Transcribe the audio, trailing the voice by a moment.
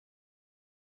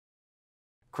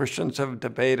Christians have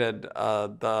debated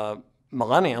the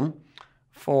millennium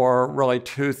for really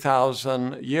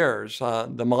 2,000 years.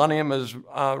 The millennium is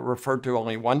referred to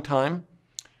only one time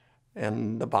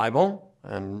in the Bible,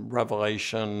 in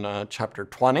Revelation chapter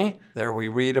 20. There we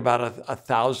read about a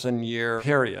 1,000-year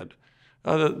period.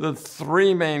 The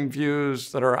three main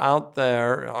views that are out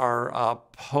there are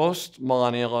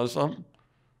postmillennialism,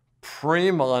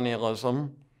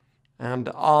 premillennialism, and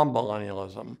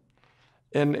amillennialism.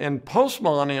 In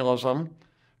postmillennialism,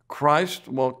 Christ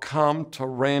will come to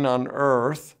reign on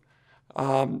earth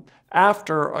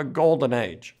after a golden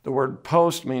age. The word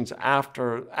post means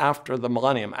after the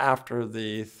millennium, after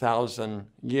the 1,000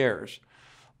 years.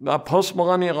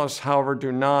 Postmillennialists, however,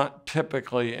 do not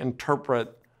typically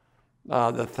interpret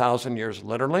the 1,000 years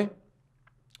literally.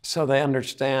 So they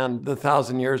understand the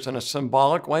 1,000 years in a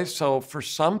symbolic way. So for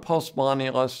some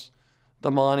postmillennialists,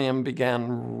 the millennium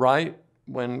began right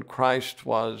when Christ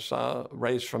was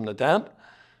raised from the dead.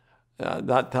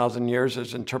 That 1,000 years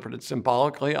is interpreted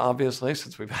symbolically, obviously,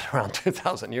 since we've had around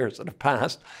 2,000 years that have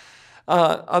passed.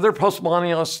 Other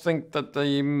postmillennialists think that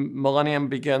the millennium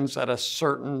begins at a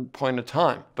certain point of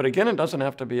time. But again, it doesn't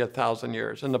have to be 1,000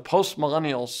 years. In the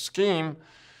postmillennial scheme,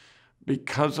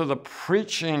 because of the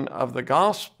preaching of the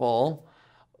gospel,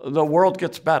 the world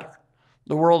gets better.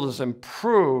 The world is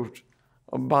improved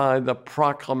by the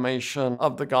proclamation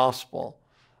of the gospel.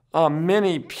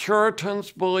 Many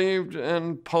Puritans believed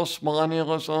in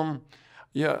postmillennialism.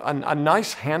 Yeah, a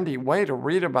nice, handy way to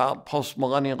read about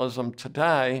postmillennialism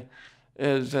today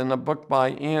is in a book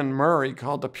by Ian Murray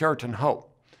called The Puritan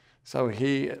Hope. So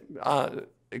he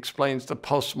explains the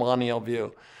postmillennial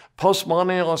view.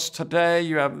 Postmillennialists today,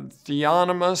 you have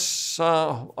theonomists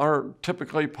are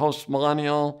typically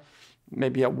postmillennial.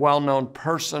 Maybe a well-known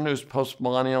person who's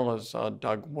postmillennial is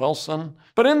Doug Wilson.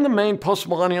 But in the main,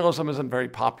 postmillennialism isn't very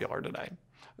popular today.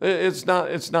 It's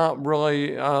not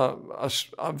really a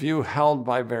view held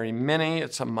by very many.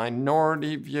 It's a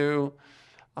minority view.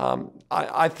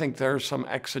 I think there's some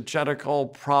exegetical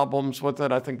problems with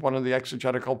it. I think one of the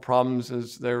exegetical problems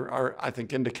is there are, I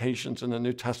think, indications in the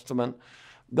New Testament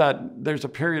that there's a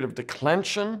period of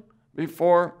declension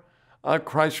before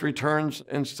Christ returns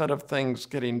instead of things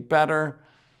getting better.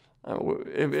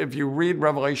 If you read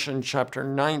Revelation chapter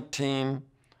 19,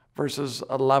 verses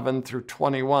 11 through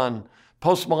 21,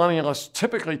 postmillennialists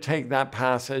typically take that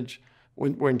passage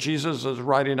when Jesus is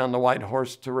riding on the white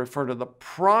horse to refer to the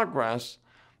progress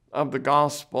of the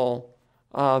gospel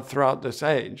throughout this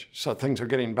age. So things are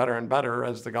getting better and better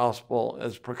as the gospel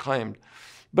is proclaimed.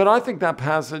 But I think that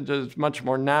passage is much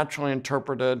more naturally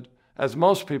interpreted, as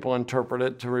most people interpret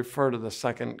it, to refer to the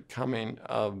second coming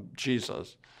of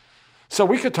Jesus. So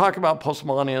we could talk about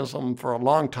postmillennialism for a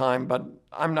long time, but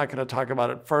I'm not going to talk about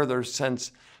it further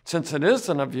since it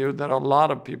isn't a view that a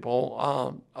lot of people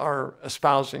are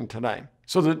espousing today.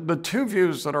 So the two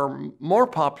views that are more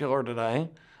popular today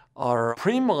are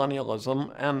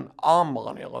premillennialism and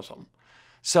amillennialism.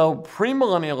 So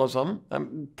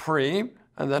premillennialism, pre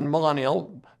and then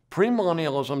millennial,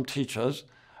 premillennialism teaches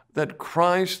that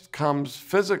Christ comes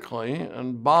physically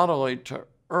and bodily to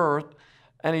earth,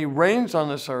 and he reigns on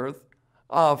this earth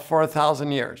for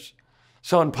 1,000 years.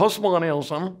 So in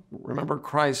postmillennialism, remember,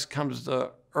 Christ comes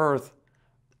to earth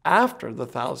after the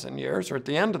 1,000 years, or at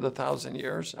the end of the 1,000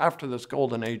 years, after this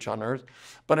golden age on earth.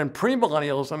 But in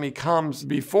premillennialism, he comes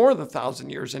before the 1,000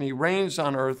 years, and he reigns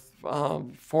on earth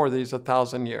for these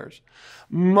 1,000 years.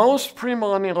 Most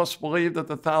premillennialists believe that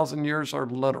the 1,000 years are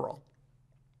literal.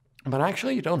 But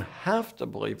actually, you don't have to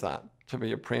believe that to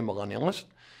be a premillennialist.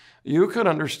 You could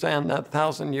understand that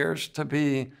 1,000 years to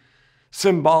be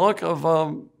symbolic of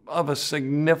a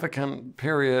significant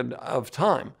period of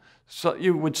time. So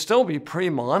you would still be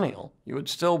premillennial. You would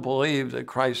still believe that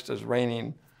Christ is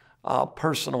reigning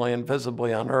personally and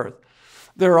visibly on earth.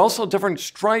 There are also different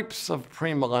stripes of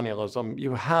premillennialism.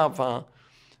 You have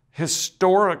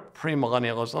historic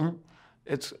premillennialism.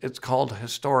 It's called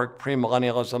historic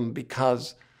premillennialism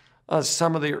because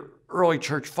some of the early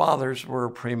church fathers were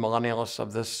premillennialists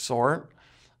of this sort.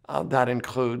 That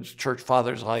includes church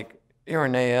fathers like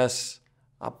Irenaeus,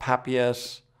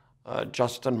 Papias,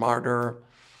 Justin Martyr,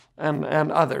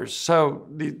 and others. So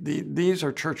these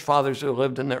are church fathers who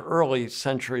lived in the early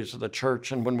centuries of the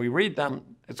church, and when we read them,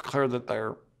 it's clear that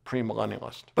they're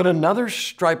premillennialist. But another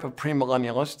stripe of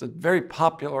premillennialist that's very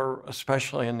popular,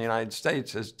 especially in the United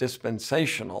States, is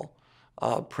dispensational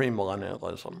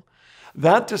premillennialism.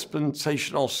 That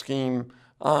dispensational scheme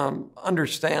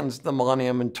understands the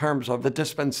millennium in terms of the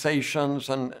dispensations,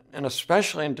 and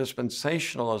especially in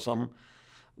dispensationalism,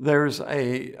 there's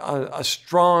a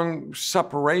strong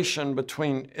separation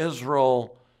between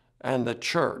Israel and the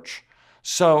church.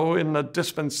 So in the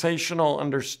dispensational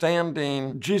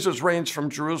understanding, Jesus reigns from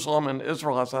Jerusalem, and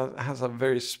Israel has a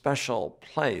very special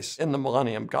place in the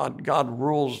millennium. God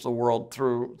rules the world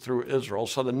through Israel.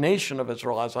 So the nation of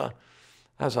Israel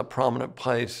has a prominent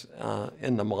place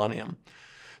in the millennium.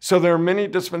 So there are many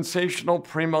dispensational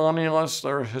premillennialists,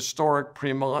 there are historic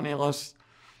premillennialists.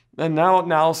 And now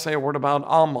I'll say a word about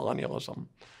amillennialism.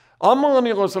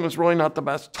 Amillennialism is really not the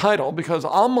best title because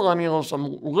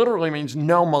amillennialism literally means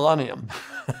no millennium.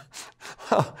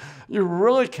 You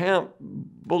really can't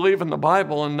believe in the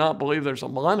Bible and not believe there's a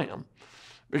millennium,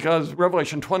 because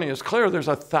Revelation 20 is clear there's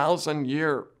a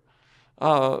 1,000-year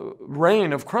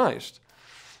reign of Christ.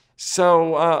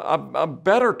 So a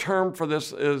better term for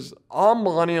this is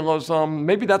amillennialism.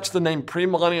 Maybe that's the name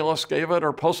premillennialists gave it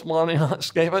or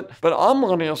postmillennialists gave it, but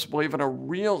amillennialists believe in a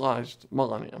realized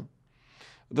millennium.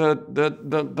 That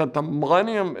the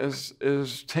millennium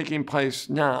is taking place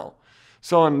now.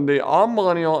 So in the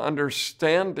amillennial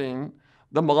understanding,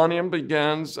 the millennium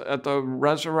begins at the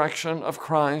resurrection of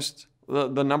Christ.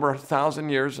 The number 1,000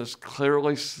 years is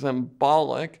clearly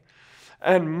symbolic.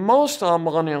 And most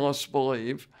amillennialists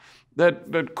believe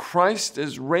that Christ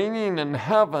is reigning in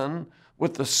heaven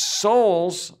with the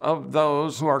souls of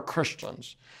those who are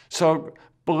Christians. So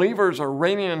believers are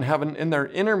reigning in heaven in their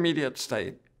intermediate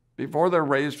state. Before they're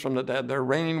raised from the dead, they're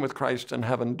reigning with Christ in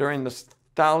heaven during this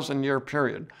 1,000-year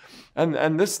period.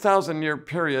 And this 1,000-year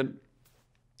period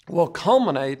will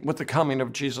culminate with the coming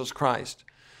of Jesus Christ.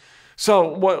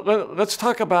 So let's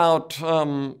talk about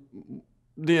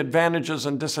the advantages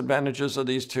and disadvantages of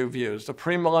these two views, the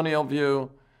premillennial view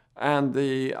and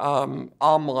the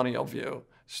amillennial view.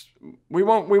 We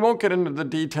won't get into the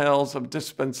details of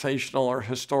dispensational or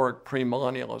historic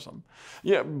premillennialism.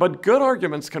 Yeah, but good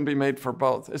arguments can be made for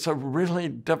both. It's a really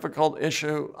difficult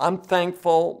issue. I'm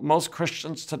thankful most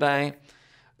Christians today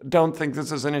don't think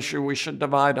this is an issue we should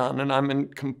divide on, and I'm in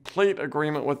complete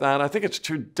agreement with that. I think it's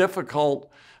too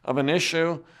difficult of an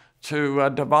issue to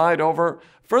divide over.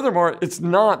 Furthermore, it's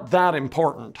not that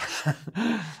important.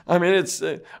 I mean,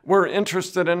 we're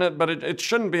interested in it, but it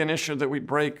shouldn't be an issue that we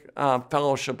break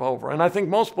fellowship over. And I think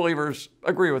most believers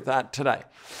agree with that today.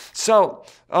 So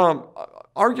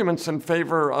arguments in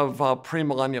favor of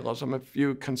premillennialism, if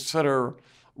you consider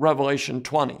Revelation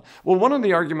 20. Well, one of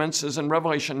the arguments is in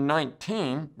Revelation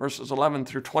 19, verses 11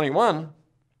 through 21.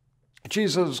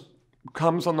 Jesus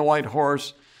comes on the white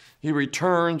horse. He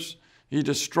returns. He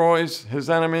destroys his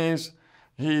enemies.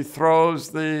 He throws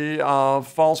the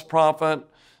false prophet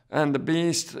and the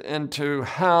beast into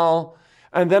hell.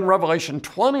 And then Revelation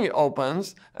 20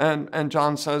 opens, and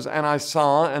John says, and I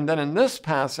saw, and then in this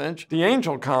passage, the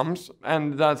angel comes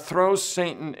and throws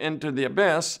Satan into the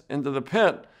abyss, into the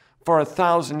pit, for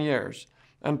 1,000 years.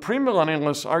 And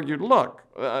premillennialists argued, look,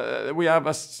 we have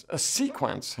a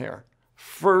sequence here.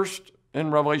 First,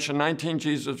 in Revelation 19,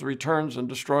 Jesus returns and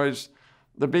destroys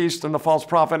the beast and the false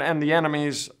prophet and the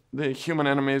enemies, the human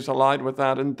enemies allied with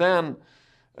that. And then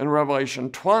in Revelation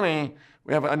 20,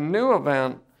 we have a new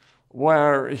event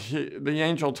where the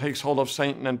angel takes hold of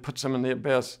Satan and puts him in the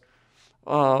abyss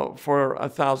for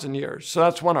 1,000 years. So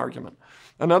that's one argument.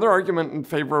 Another argument in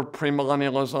favor of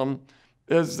premillennialism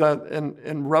is that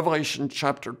in Revelation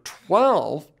chapter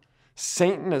 12,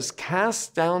 Satan is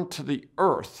cast down to the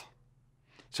earth.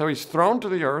 So he's thrown to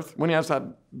the earth when he has that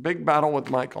big battle with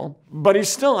Michael, but he's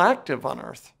still active on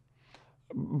earth.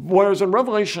 Whereas in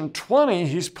Revelation 20,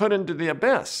 he's put into the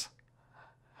abyss.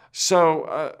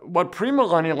 So what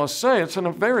premillennialists say, it's in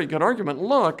a very good argument.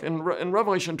 Look, in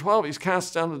Revelation 12, he's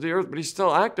cast down to the earth, but he's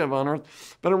still active on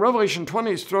earth. But in Revelation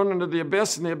 20, he's thrown into the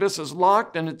abyss, and the abyss is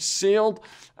locked, and it's sealed,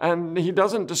 and he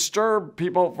doesn't disturb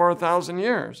people for 1,000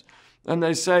 years. And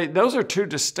they say those are two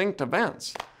distinct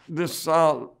events. This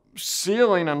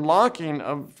sealing and locking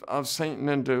of Satan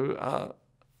into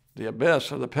the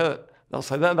abyss or the pit, they'll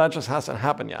say that just hasn't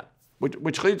happened yet,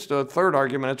 which leads to a third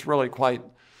argument. It's really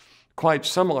quite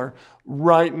similar.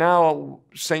 Right now,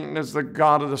 Satan is the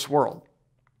god of this world.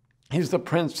 He's the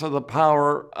prince of the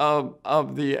power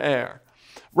of the air.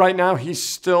 Right now, he's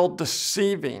still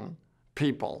deceiving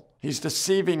people. He's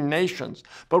deceiving nations.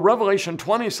 But Revelation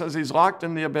 20 says he's locked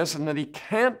in the abyss and that he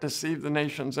can't deceive the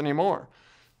nations anymore.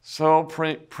 So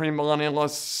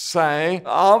premillennialists say,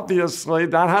 obviously,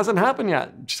 that hasn't happened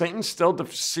yet. Satan's still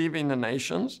deceiving the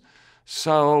nations.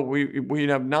 So we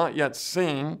have not yet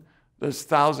seen this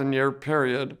 1,000-year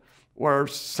period where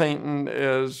Satan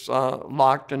is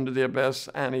locked into the abyss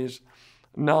and he's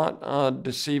not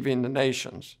deceiving the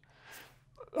nations.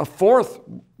 A fourth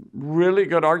really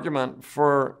good argument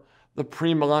for the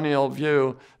premillennial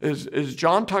view is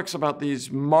John talks about these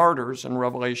martyrs in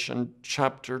Revelation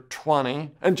chapter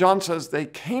 20. And John says they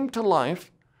came to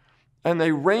life and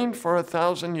they reigned for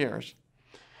 1,000 years.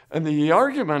 And the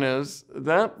argument is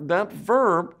that that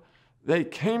verb, they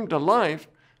came to life,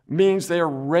 means they are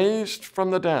raised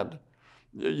from the dead.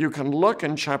 You can look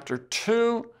in chapter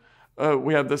 2.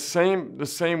 We have the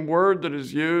same word that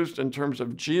is used in terms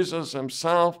of Jesus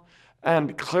himself.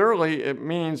 And clearly it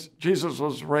means Jesus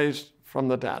was raised from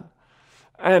the dead.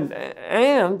 And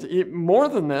more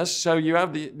than this, so you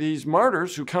have these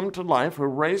martyrs who come to life, who are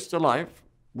raised to life,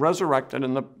 resurrected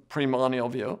in the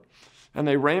premillennial view, and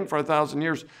they reign for 1,000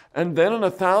 years. And then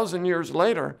 1,000 years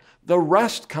later, the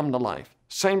rest come to life.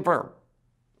 Same verb.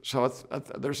 So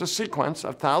there's a sequence.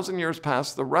 1,000 years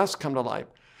pass, the rest come to life.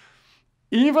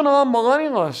 Even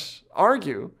Amillennialists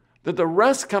argue that the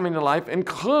rest coming to life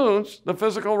includes the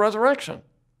physical resurrection.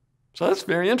 So that's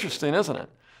very interesting, isn't it?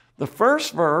 The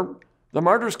first verb, the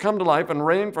martyrs come to life and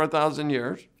reign for 1,000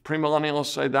 years.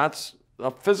 Premillennialists say that's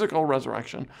a physical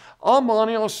resurrection.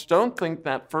 Amillennialists don't think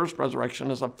that first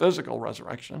resurrection is a physical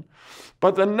resurrection.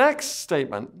 But the next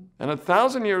statement, and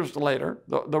 1,000 years later,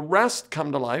 the rest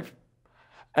come to life,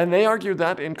 and they argue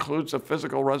that includes a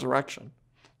physical resurrection.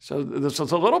 So this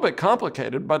is a little bit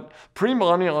complicated, but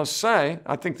premillennialists say,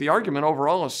 I think the argument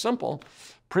overall is simple.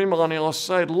 Premillennialists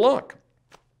say, look,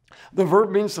 the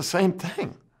verb means the same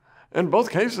thing. In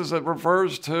both cases, it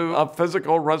refers to a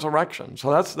physical resurrection. So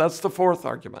that's the fourth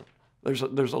argument. There's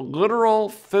a literal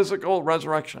physical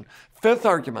resurrection. Fifth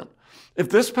argument, if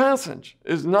this passage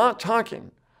is not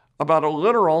talking about a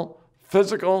literal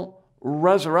physical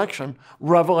resurrection,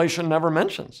 Revelation never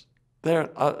mentions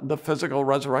the physical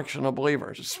resurrection of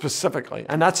believers specifically.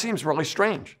 And that seems really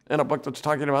strange in a book that's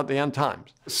talking about the end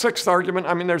times. Sixth argument,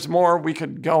 I mean, there's more. We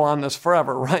could go on this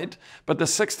forever, right? But the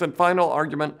sixth and final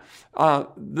argument,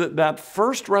 that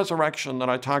first resurrection that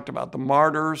I talked about, the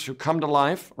martyrs who come to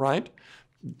life, right?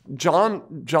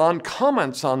 John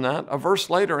comments on that a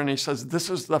verse later, and he says, this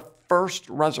is the first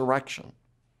resurrection.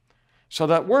 So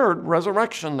that word,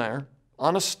 resurrection there,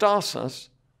 anastasis,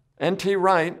 N.T.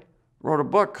 Wright wrote a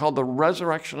book called The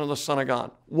Resurrection of the Son of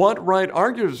God. What Wright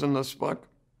argues in this book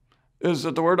is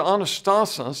that the word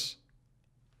anastasis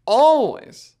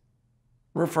always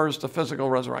refers to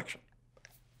physical resurrection.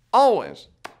 Always.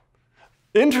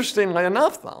 Interestingly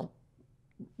enough, though,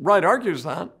 Wright argues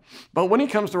that, but when he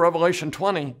comes to Revelation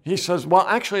 20, he says, well,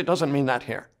 actually, it doesn't mean that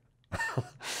here.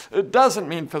 It doesn't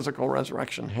mean physical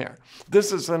resurrection here.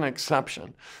 This is an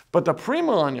exception. But the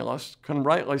premillennialists can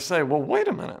rightly say, well, wait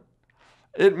a minute.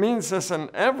 It means this in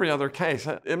every other case.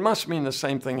 It must mean the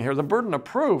same thing here. The burden of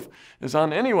proof is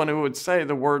on anyone who would say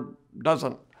the word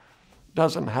doesn't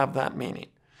have that meaning.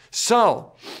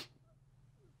 So,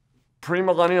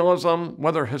 premillennialism,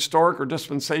 whether historic or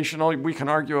dispensational, we can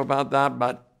argue about that,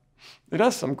 but it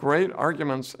has some great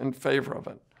arguments in favor of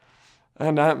it.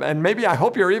 And maybe I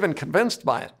hope you're even convinced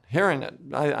by it, hearing it.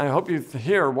 I hope you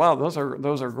hear, wow, those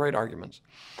are great arguments.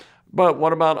 But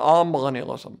what about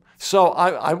amillennialism? So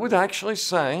I would actually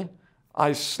say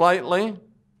I slightly,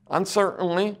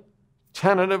 uncertainly,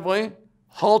 tentatively,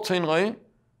 haltingly,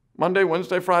 Monday,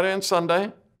 Wednesday, Friday, and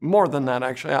Sunday, more than that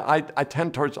actually, I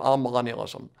tend towards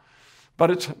amillennialism. But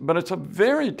it's a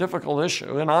very difficult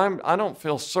issue, and I don't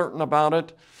feel certain about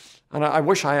it, and I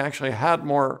wish I actually had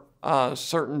more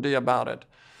certainty about it.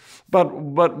 But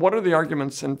what are the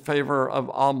arguments in favor of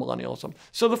amillennialism?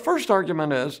 So the first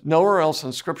argument is, nowhere else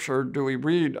in Scripture do we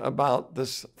read about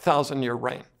this 1,000-year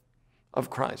reign of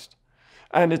Christ.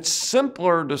 And it's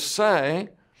simpler to say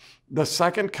the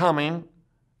second coming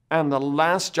and the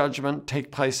last judgment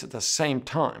take place at the same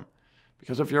time.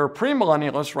 Because if you're a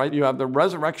premillennialist, right, you have the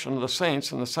resurrection of the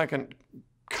saints and the second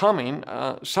coming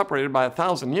separated by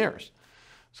 1,000 years.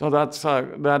 So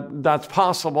that's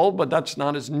possible, but that's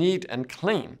not as neat and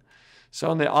clean.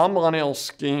 So the amillennial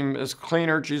scheme is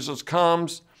cleaner. Jesus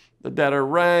comes, the dead are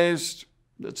raised,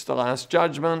 it's the last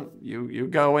judgment. You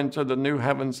go into the new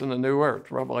heavens and the new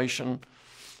earth, Revelation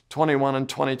 21 and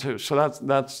 22. So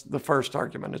that's the first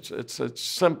argument. It's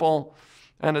simple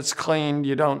and it's clean.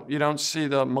 You don't see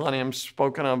the millennium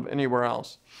spoken of anywhere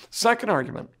else. Second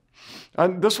argument,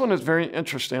 and this one is very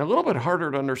interesting, a little bit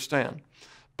harder to understand,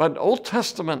 but Old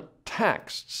Testament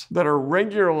texts that are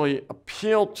regularly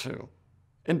appealed to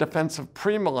in defense of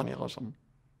premillennialism.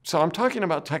 So I'm talking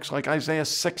about texts like Isaiah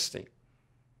 60,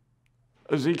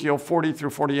 Ezekiel 40 through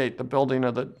 48, the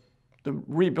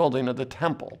rebuilding of the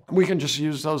temple. We can just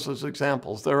use those as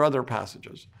examples. There are other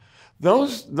passages.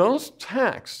 Those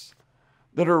texts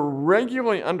that are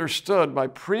regularly understood by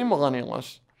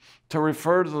premillennialists to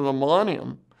refer to the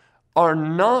millennium are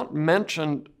not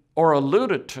mentioned or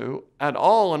alluded to at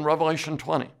all in Revelation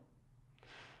 20.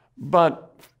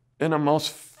 But in a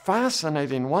most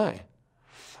fascinating way,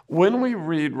 when we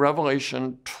read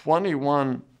Revelation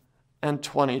 21 and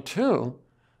 22,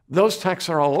 those texts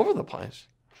are all over the place.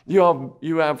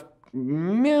 You have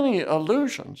many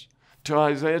allusions to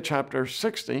Isaiah chapter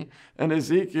 60 and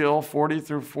Ezekiel 40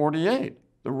 through 48,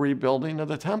 the rebuilding of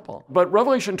the temple. But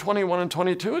Revelation 21 and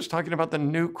 22 is talking about the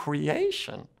new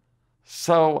creation.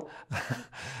 So,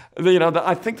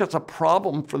 I think that's a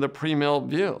problem for the Premil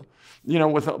view.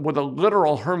 With a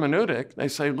literal hermeneutic, they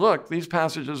say, look, these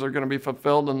passages are going to be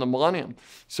fulfilled in the millennium.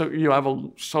 So you have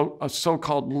a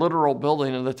so-called literal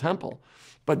building of the temple.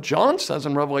 But John says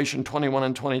in Revelation 21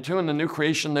 and 22, in the new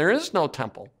creation, there is no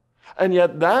temple. And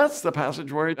yet that's the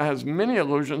passage where it has many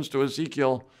allusions to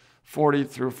Ezekiel 40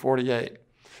 through 48.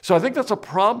 So I think that's a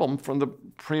problem from the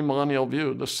premillennial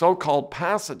view. The so-called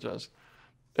passages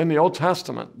in the Old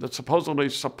Testament that supposedly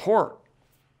support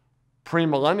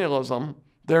premillennialism,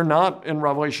 they're not in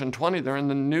Revelation 20, they're in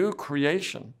the new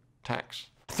creation text.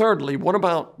 Thirdly, what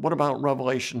about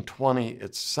Revelation 20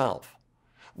 itself?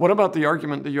 What about the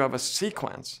argument that you have a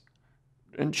sequence?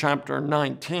 In chapter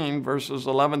 19, verses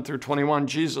 11 through 21,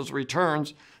 Jesus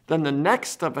returns. Then the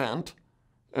next event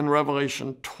in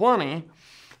Revelation 20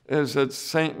 is that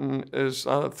Satan is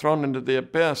thrown into the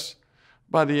abyss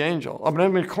by the angel. I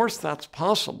mean, of course, that's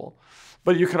possible.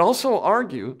 But you could also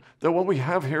argue that what we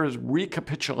have here is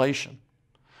recapitulation.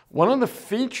 One of the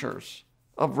features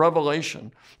of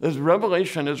Revelation is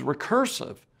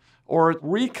recursive, or it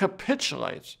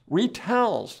recapitulates,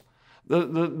 retells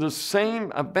the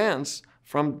same events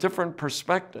from different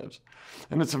perspectives.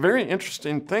 And it's a very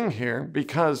interesting thing here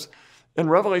because in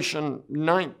Revelation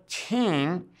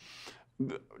 19,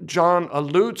 John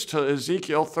alludes to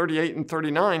Ezekiel 38 and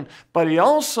 39, but he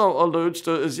also alludes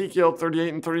to Ezekiel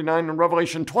 38 and 39 in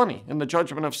Revelation 20 in the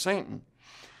judgment of Satan.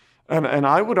 And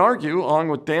I would argue, along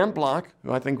with Dan Block,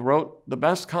 who I think wrote the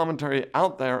best commentary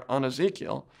out there on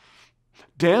Ezekiel,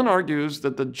 Dan argues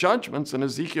that the judgments in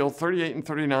Ezekiel 38 and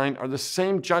 39 are the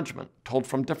same judgment told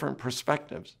from different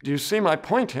perspectives. Do you see my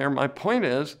point here? My point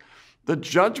is the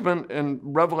judgment in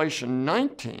Revelation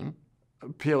 19,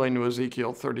 appealing to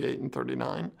Ezekiel 38 and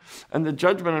 39, and the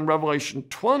judgment in Revelation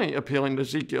 20, appealing to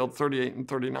Ezekiel 38 and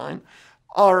 39,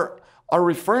 are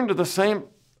referring to the same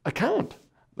account,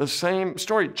 the same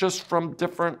story, just from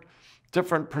different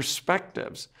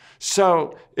perspectives.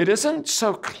 So it isn't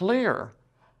so clear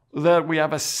that we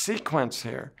have a sequence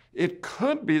here. It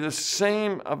could be the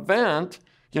same event.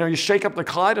 You shake up the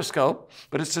kaleidoscope,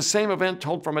 but it's the same event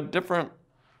told from a different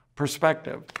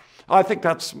perspective. I think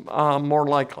that's more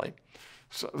likely.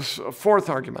 So, fourth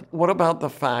argument, what about the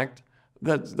fact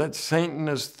that Satan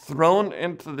is thrown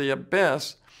into the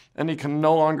abyss and he can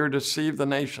no longer deceive the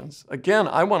nations? Again,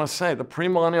 I want to say the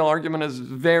premillennial argument is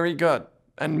very good,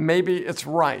 and maybe it's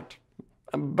right,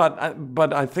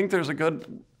 but I think there's a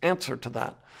good answer to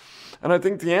that. And I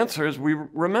think the answer is, we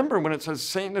remember when it says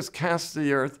Satan is cast to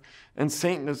the earth and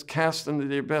Satan is cast into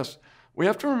the abyss, we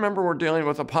have to remember we're dealing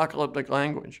with apocalyptic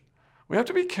language. We have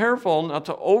to be careful not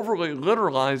to overly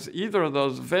literalize either of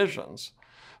those visions.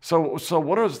 So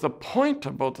what is the point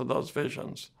of both of those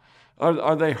visions?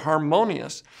 Are they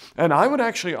harmonious? And I would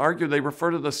actually argue they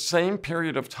refer to the same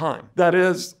period of time. That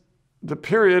is, the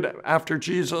period after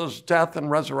Jesus' death and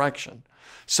resurrection.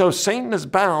 So Satan is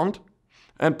bound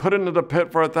and put into the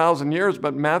pit for 1,000 years,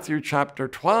 but Matthew chapter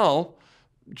 12,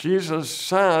 Jesus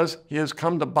says he has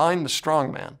come to bind the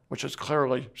strong man, which is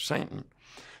clearly Satan.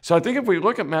 So I think if we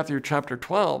look at Matthew chapter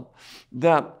 12,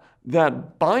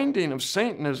 that binding of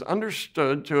Satan is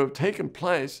understood to have taken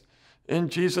place in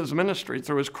Jesus' ministry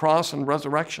through his cross and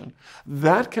resurrection.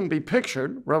 That can be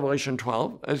pictured, Revelation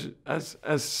 12,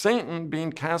 as Satan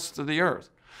being cast to the earth.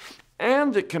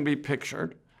 And it can be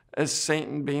pictured as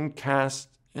Satan being cast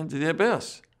into the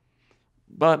abyss.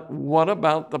 But what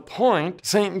about the point?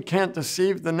 Satan can't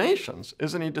deceive the nations.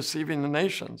 Isn't he deceiving the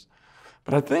nations?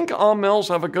 But I think Amils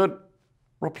have a good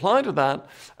reply to that.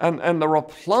 And the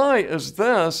reply is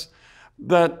this,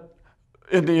 that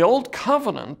in the Old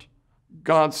Covenant,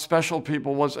 God's special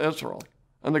people was Israel,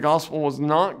 and the gospel was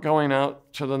not going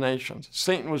out to the nations.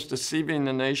 Satan was deceiving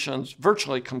the nations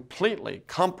virtually completely,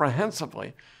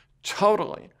 comprehensively,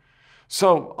 totally.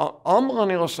 So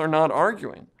Amillennialists are not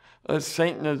arguing that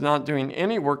Satan is not doing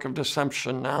any work of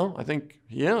deception now. I think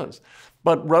he is.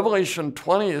 But Revelation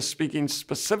 20 is speaking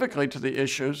specifically to the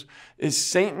issues, is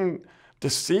Satan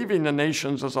deceiving the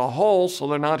nations as a whole so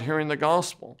they're not hearing the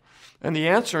gospel? And the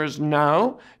answer is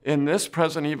no. In this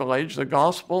present evil age, the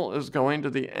gospel is going to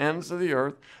the ends of the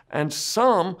earth, and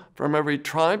some from every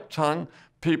tribe, tongue,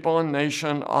 people, and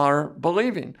nation are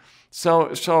believing.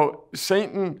 So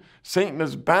Satan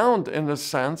is bound in the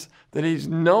sense that he's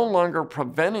no longer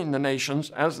preventing the nations,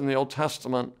 as in the Old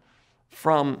Testament,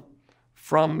 from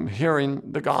hearing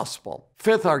the gospel.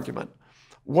 Fifth argument,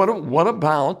 what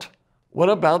about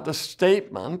the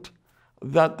statement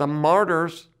that the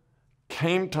martyrs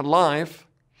came to life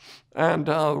and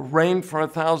reigned for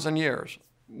 1,000 years,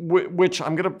 which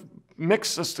I'm going to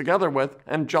mix this together with,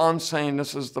 and John's saying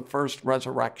this is the first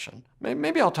resurrection.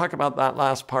 Maybe I'll talk about that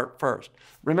last part first.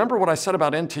 Remember what I said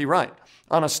about N.T. Wright.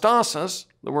 Anastasis,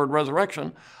 the word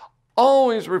resurrection,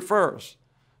 always refers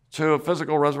to a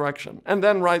physical resurrection. And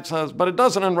then Wright says, but it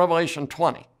doesn't in Revelation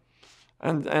 20.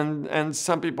 And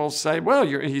some people say, well,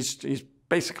 he's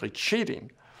basically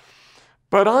cheating.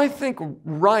 But I think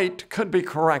Wright could be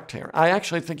correct here. I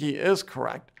actually think he is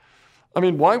correct. I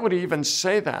mean, why would he even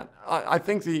say that? I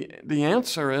think the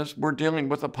answer is we're dealing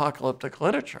with apocalyptic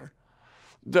literature.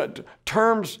 The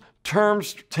terms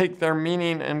take their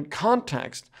meaning and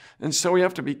context. And so we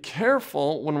have to be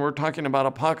careful when we're talking about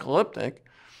apocalyptic,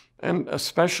 and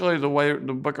especially the way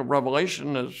the book of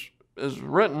Revelation is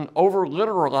written,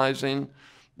 over-literalizing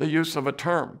the use of a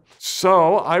term.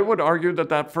 So I would argue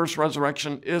that first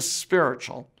resurrection is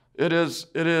spiritual. It is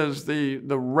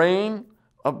the reign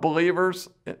of believers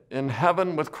in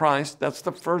heaven with Christ. That's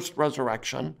the first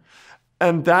resurrection.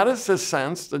 And that is the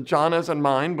sense that John has in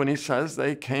mind when he says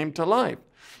they came to life.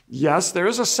 Yes, there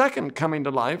is a second coming to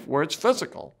life where it's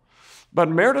physical. But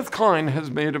Meredith Kline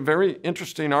has made a very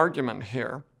interesting argument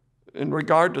here in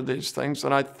regard to these things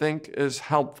that I think is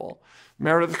helpful.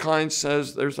 Meredith Kline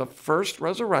says there's a first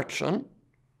resurrection,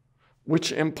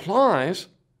 which implies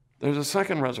there's a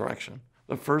second resurrection.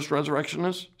 The first resurrection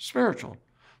is spiritual.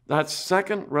 That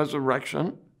second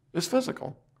resurrection is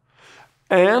physical.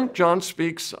 And John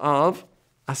speaks of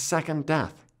a second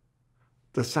death.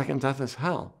 The second death is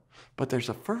hell. But there's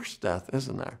a first death,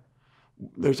 isn't there?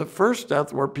 There's a first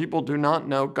death where people do not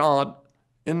know God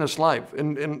in this life.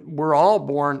 And we're all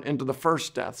born into the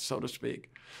first death, so to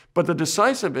speak. But the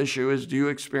decisive issue is, do you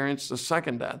experience the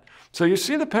second death? So you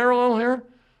see the parallel here?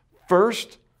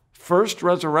 First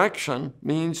resurrection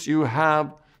means you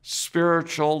have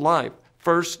spiritual life.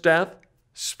 First death,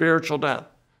 spiritual death.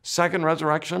 Second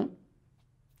resurrection,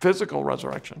 physical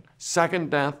resurrection. Second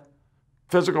death,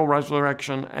 physical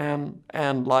resurrection,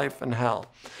 and life in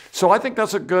hell. So I think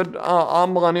that's a good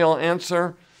amillennial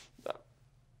answer.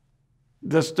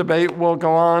 This debate will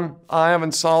go on. I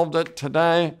haven't solved it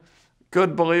today.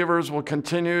 Good believers will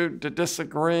continue to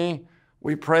disagree.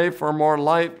 We pray for more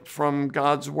light from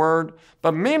God's word.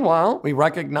 But meanwhile, we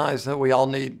recognize that we all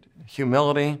need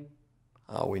humility.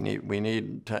 We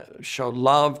need to show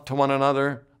love to one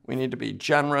another. We need to be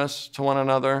generous to one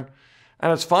another.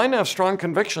 And it's fine to have strong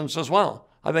convictions as well.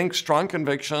 I think strong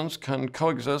convictions can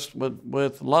coexist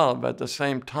with love at the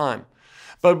same time.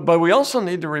 But we also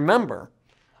need to remember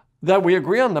that we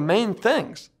agree on the main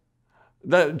things,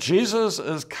 that Jesus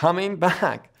is coming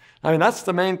back. I mean, that's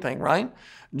the main thing, right?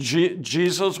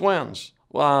 Jesus wins.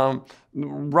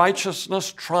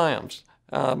 Righteousness triumphs.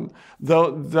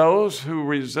 Those who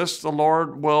resist the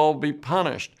Lord will be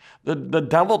punished. The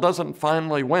devil doesn't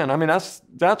finally win. I mean,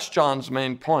 that's John's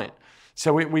main point.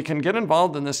 So we can get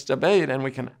involved in this debate and we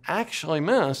can actually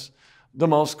miss the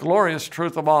most glorious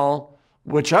truth of all,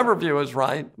 whichever view is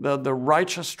right, the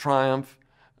righteous triumph.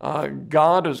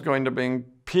 God is going to bring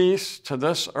peace to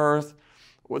this earth.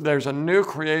 There's a new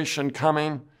creation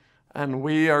coming, and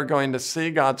we are going to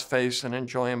see God's face and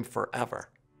enjoy him forever.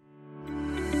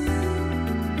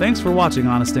 Thanks for watching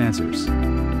Honest Answers.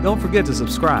 Don't forget to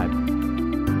subscribe.